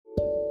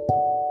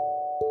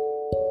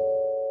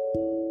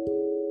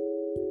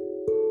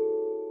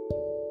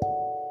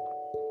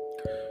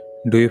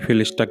Do you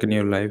feel stuck in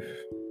your life?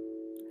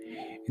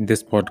 In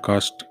this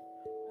podcast,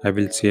 I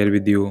will share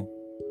with you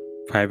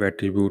 5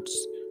 attributes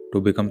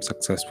to become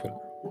successful.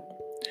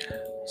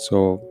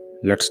 So,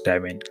 let's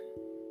dive in.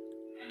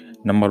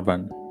 Number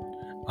 1,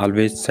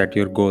 always set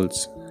your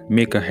goals.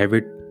 Make a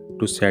habit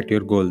to set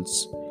your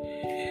goals.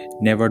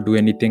 Never do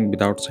anything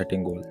without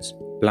setting goals.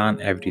 Plan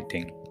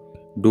everything.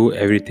 Do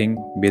everything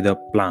with a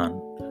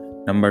plan.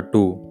 Number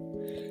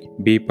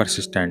 2, be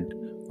persistent.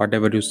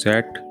 Whatever you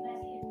set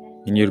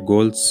in your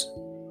goals,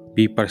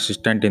 be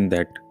persistent in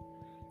that.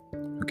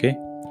 Okay?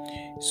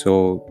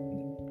 So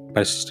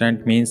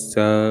persistent means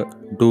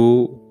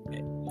do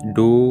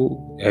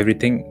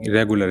everything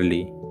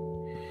regularly.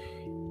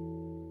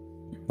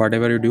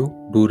 Whatever you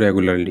do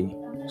regularly.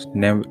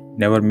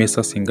 Never miss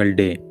a single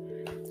day.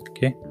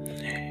 Okay.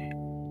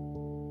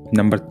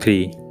 Number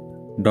 3,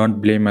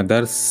 don't blame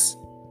others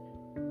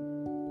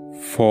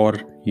for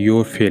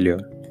your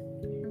failure.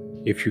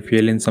 If you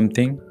fail in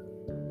something,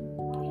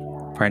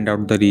 find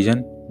out the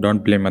reason.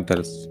 Don't blame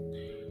others.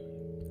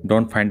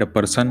 Don't find a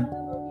person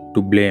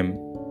to blame.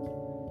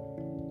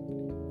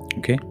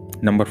 Okay.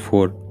 Number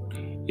 4,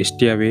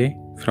 stay away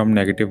from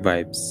negative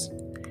vibes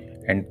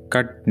and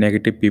cut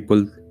negative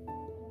people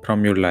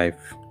from your life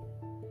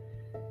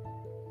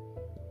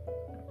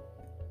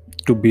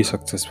to be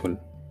successful.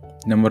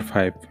 Number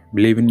 5,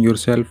 believe in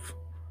yourself.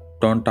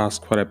 Don't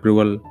ask for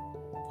approval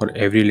for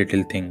every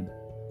little thing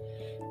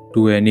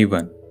to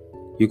anyone.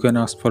 You can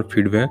ask for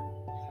feedback,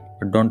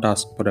 but don't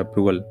ask for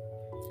approval.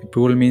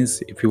 Approval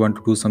means if you want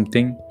to do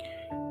something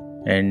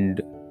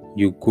and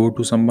you go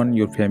to someone,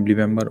 your family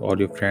member or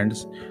your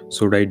friends,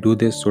 should I do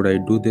this, should I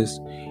do this,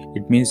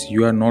 it means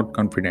you are not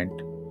confident.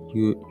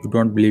 You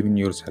don't believe in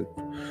yourself.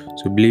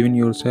 So believe in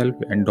yourself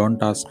and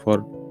don't ask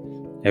for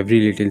every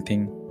little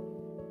thing.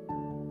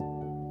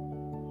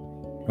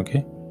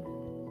 Okay,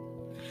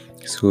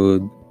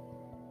 so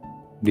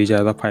these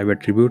are the 5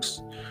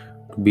 attributes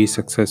to be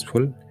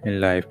successful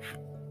in life.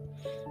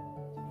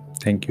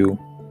 Thank you.